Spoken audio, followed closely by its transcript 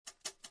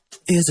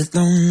Is it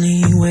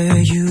lonely where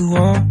you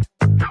are?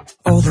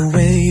 All the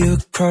way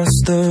across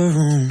the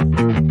room,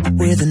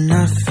 with a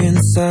knife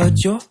inside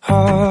your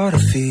heart, I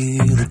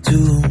feel it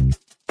too.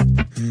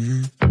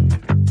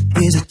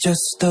 Is it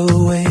just the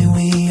way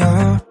we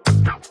are?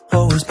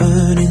 Always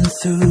burning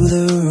through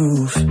the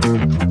roof.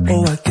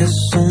 Oh, I guess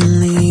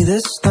only the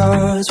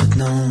stars would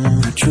know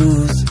the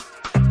truth.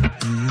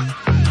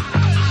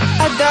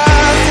 I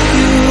die for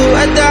you,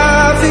 I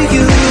die for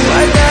you,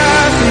 I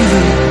die for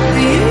you,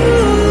 for you.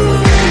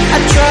 I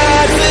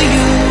tried for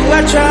you,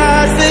 I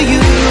tried for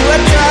you, I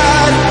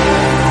tried.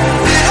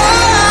 And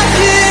all I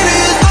hear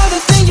is all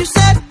the things you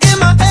said in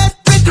my head,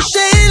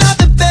 ricocheting off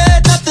the bed,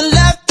 nothing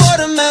left but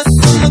a mess.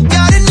 Oh my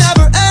God, it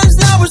never ends.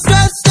 Now we're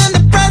stressed and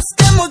depressed,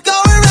 and we're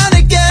going round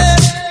again.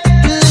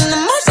 And in the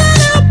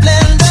emotional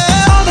blender,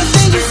 all the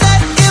things you said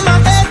in my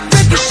head,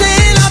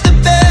 ricocheting off the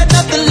bed,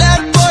 nothing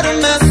left but a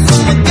mess.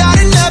 Oh my God,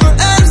 it never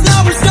ends. Now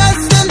we're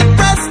stressed and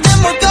depressed, and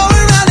we're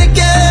going round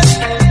again.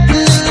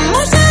 And in the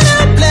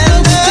emotional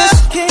blender, we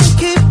just can't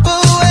keep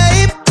away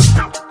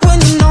when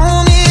you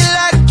know me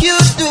like you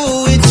do.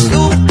 It's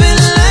stupid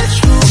like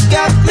you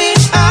got me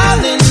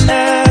howling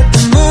at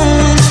the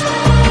moon.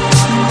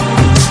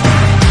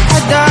 I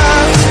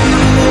die for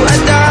you, I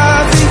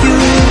die for you,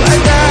 I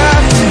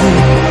die for you,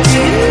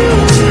 you.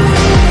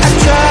 I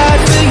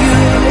tried for you,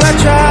 I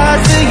tried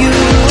for you,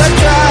 I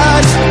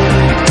tried.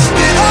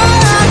 And all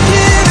I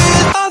hear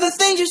is all the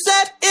things you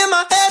said in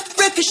my head,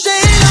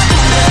 ricocheting off the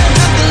bed,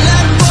 nothing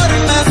left but a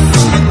mess.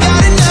 Oh my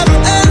God, it never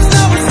ends.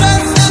 Now we're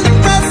stressed and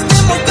depressed,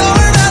 and we're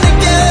going round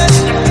again.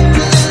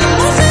 And in the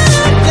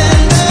emotional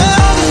blender,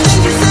 all the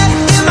things you said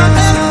in my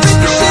head,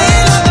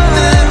 ricocheting off the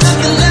bed,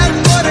 nothing left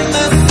but a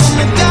mess. Oh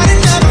my God, it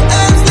never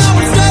ends. Now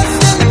we're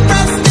stressed and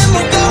depressed, and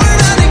we're going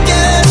round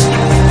again.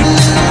 And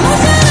in the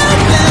emotional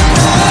blender.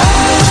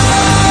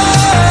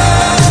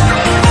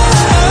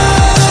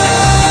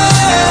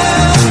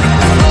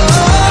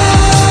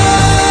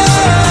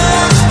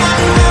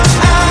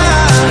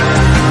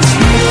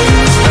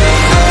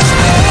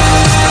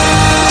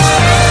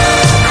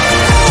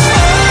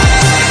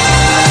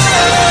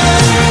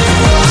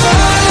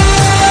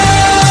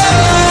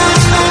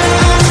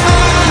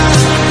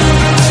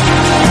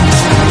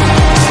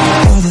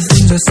 All the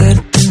things I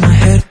said